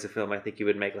Hellraiser film, I think he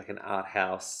would make an art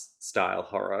house style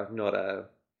horror, not a...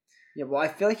 Yeah, well, I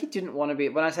feel like he didn't want to be...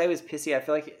 When I say he was pissy, I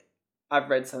feel like I've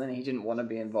read something that he didn't want to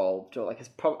be involved, or he's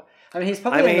probably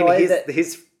annoyed that...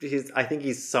 I think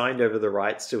he's signed over the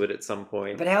rights to it at some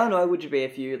point. But how annoyed would you be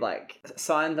if you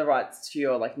signed the rights to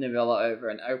your novella over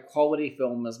and a quality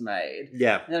film was made?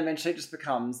 Yeah. And then eventually it just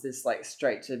becomes this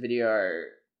straight to video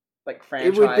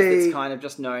franchise that's kind of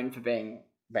just known for being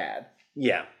bad.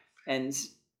 Yeah. And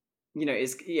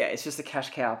it's just a cash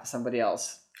cow for somebody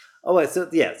else. Oh, so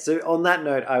on that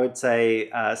note, I would say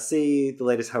see the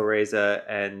latest Hellraiser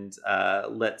and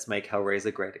let's make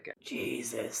Hellraiser great again.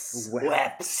 Jesus.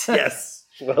 Wept. Yes.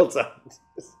 Well done.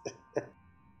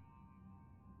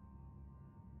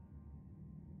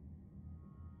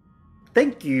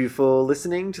 Thank you for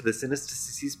listening to the Sinister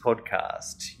Sissies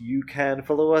podcast. You can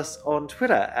follow us on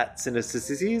Twitter at Sinister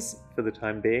Sissies for the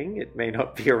time being. It may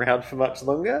not be around for much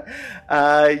longer.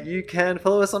 You can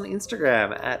follow us on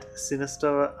Instagram at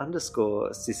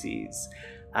Sinister_Sissies.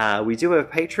 We do have a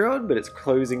Patreon, but it's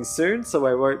closing soon, so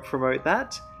I won't promote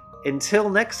that. Until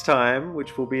next time,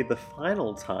 which will be the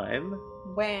final time,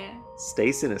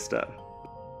 stay sinister.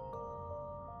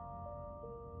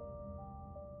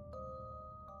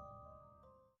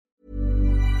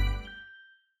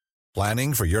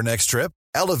 Planning for your next trip?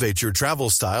 Elevate your travel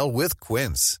style with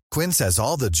Quince. Quince has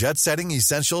all the jet-setting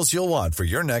essentials you'll want for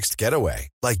your next getaway,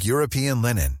 like European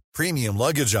linen, premium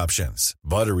luggage options,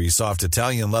 buttery soft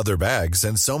Italian leather bags,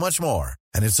 and so much more.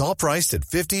 And it's all priced at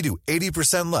 50 to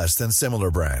 80% less than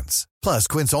similar brands. Plus,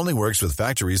 Quince only works with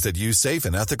factories that use safe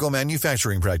and ethical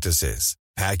manufacturing practices.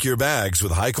 Pack your bags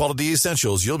with high-quality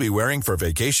essentials you'll be wearing for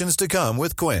vacations to come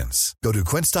with Quince. Go to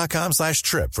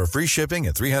quince.com/trip for free shipping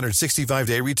and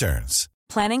 365-day returns.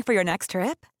 Planning for your next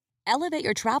trip? Elevate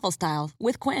your travel style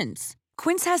with Quince.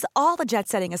 Quince has all the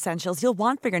jet-setting essentials you'll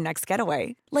want for your next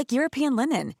getaway, like European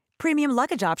linen, premium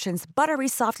luggage options, buttery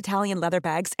soft Italian leather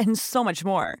bags, and so much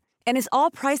more. And is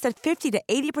all priced at 50 to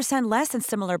 80% less than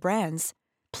similar brands.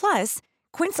 Plus,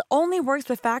 Quince only works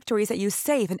with factories that use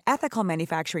safe and ethical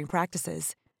manufacturing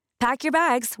practices. Pack your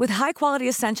bags with high-quality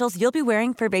essentials you'll be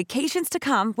wearing for vacations to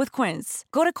come with Quince.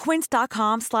 Go to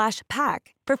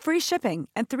quince.com/pack for free shipping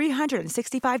and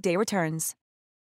 365-day returns.